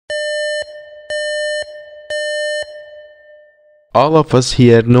All of us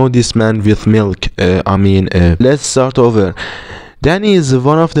here know this man with milk. Let's start over. Dani is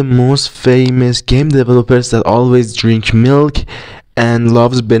one of the most famous game developers that always drink milk and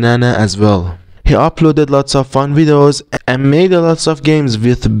loves banana as well. He uploaded lots of fun videos and made lots of games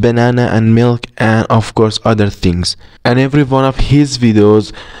with banana and milk and of course other things. And every one of his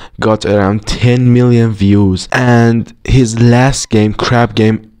videos got around 10 million views, and his last game, Crab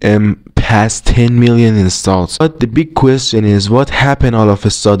Game, passed 10 million installs. But the big question is, what happened all of a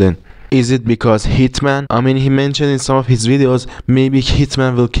sudden? Is it because Hitman? He mentioned in some of his videos, maybe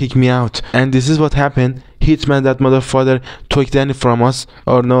Hitman will kick me out. And this is what happened. Hitman, that motherfucker, took Dani from us.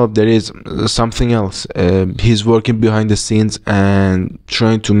 Or no, there is something else. He's working behind the scenes and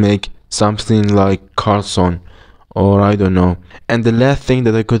trying to make something like Carlson, or I don't know. And the last thing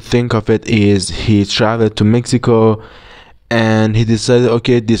that I could think of it is he traveled to Mexico and he decided,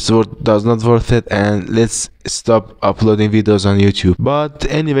 okay, this does not worth it and let's stop uploading videos on YouTube. But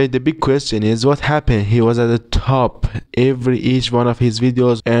anyway, the big question is, what happened? He was at the top. Each one of his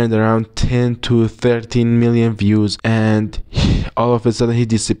videos earned around 10 to 13 million views, and all of a sudden he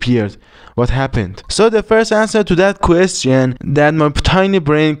disappeared. What happened? So the first answer to that question that my tiny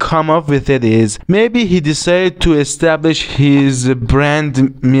brain come up with it is, maybe he decided to establish his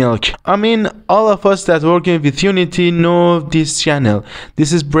brand Milk. All of us that working with Unity know this channel.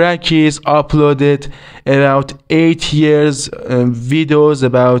 This is Bracky's uploaded about 8 years videos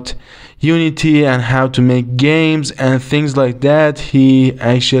about Unity and how to make games and things like that. He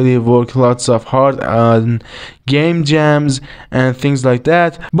actually worked lots of hard on game jams and things like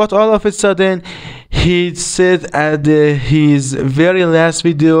that. But all of a sudden he said at his very last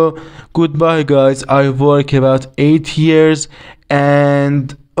video, goodbye guys, I work about 8 years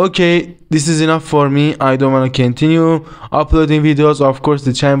and okay, this is enough for me. I don't want to continue uploading videos. Of course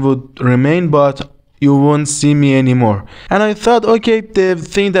the channel would remain, but you won't see me anymore. And I thought, okay, the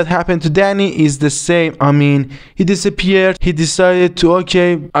thing that happened to Dani is the same. He disappeared. He decided to,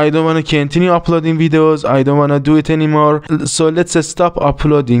 okay, I don't want to continue uploading videos. I don't want to do it anymore. So let's stop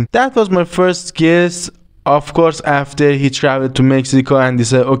uploading. That was my first guess. Of course, after he traveled to Mexico and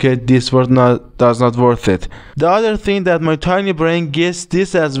decided, okay, this was does not worth it. The other thing that my tiny brain guessed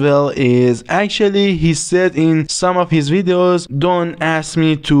this as well is, actually he said in some of his videos, don't ask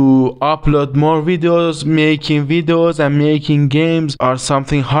me to upload more videos. Making videos and making games are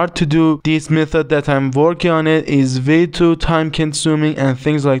something hard to do. This method that I'm working on it is way too time consuming and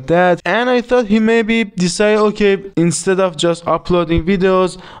things like that. And I thought he maybe decided, okay, instead of just uploading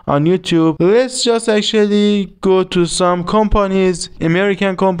videos on YouTube, let's just actually go to some companies,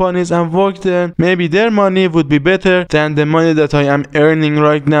 American companies, and work there. Maybe their money would be better than the money that I am earning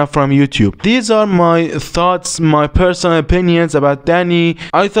right now from YouTube. These are my thoughts, my personal opinions about Dani.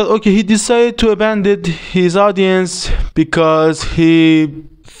 I thought, okay, he decided to abandon his audience because he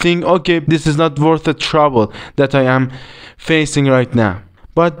think, okay, this is not worth the trouble that I am facing right now.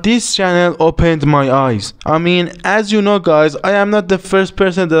 But this channel opened my eyes. As you know guys, I am not the first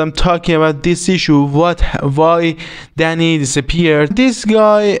person that I'm talking about this issue, why Dani disappeared. This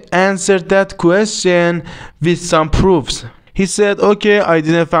guy answered that question with some proofs. He said, okay, I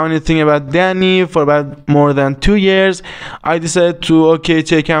didn't find anything about Dani for about more than 2 years. I decided to, okay,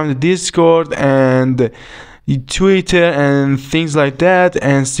 check out the Discord and Twitter and things like that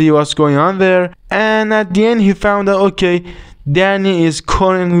and see what's going on there. And at the end he found out, okay, Dani is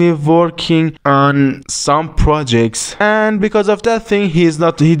currently working on some projects, and because of that thing he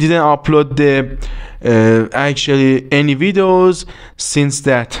didn't upload actually any videos since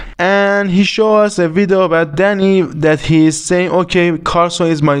that. And he showed us a video about Dani that he is saying, okay, Carlson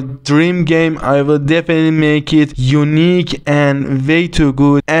is my dream game. I will definitely make it unique and way too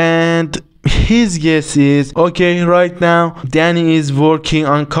good. And his guess is, okay, right now Dani is working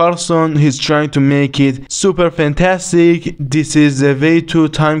on Carlson. He's trying to make it super fantastic. This is a way too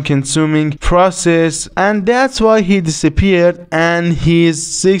time consuming process, and that's why he disappeared. And his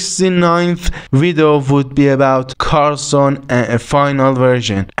 69th video would be about Carlson and a final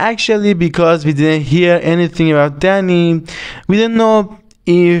version. Actually, because we didn't hear anything about Dani, we don't know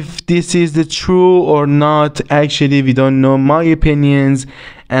if this is the true or not. Actually, we don't know. My opinions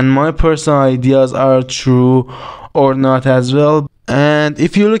and my personal ideas are true or not as well. And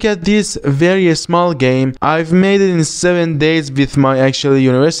if you look at this very small game, I've made it in 7 days with my actually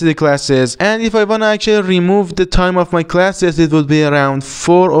university classes. And if I want to actually remove the time of my classes, it would be around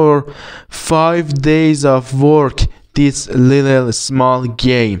 4 or 5 days of work, this little small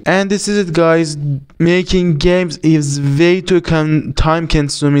game. And this is it guys, making games is way too time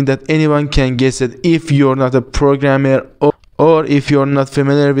consuming that anyone can guess it if you're not a programmer or if you're not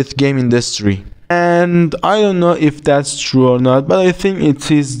familiar with game industry. And I don't know if that's true or not, but I think it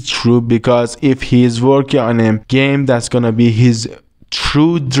is true, because if he is working on a game that's gonna be his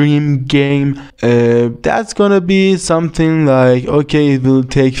true dream game, that's gonna be something like, okay, it will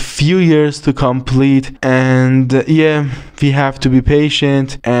take few years to complete, and yeah, we have to be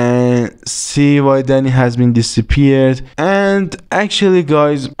patient and see why Dani has been disappeared. And actually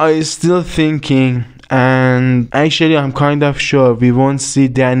guys, I still thinking, and actually I'm kind of sure we won't see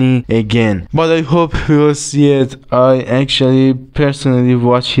Dani again, but I hope we will see it. I actually personally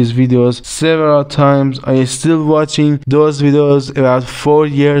watch his videos several times. I still watching those videos about 4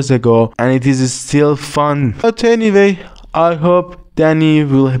 years ago, and it is still fun. But anyway, I hope Dani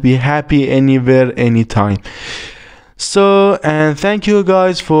will be happy anywhere, anytime. So, and thank you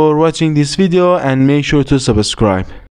guys for watching this video, and make sure to subscribe.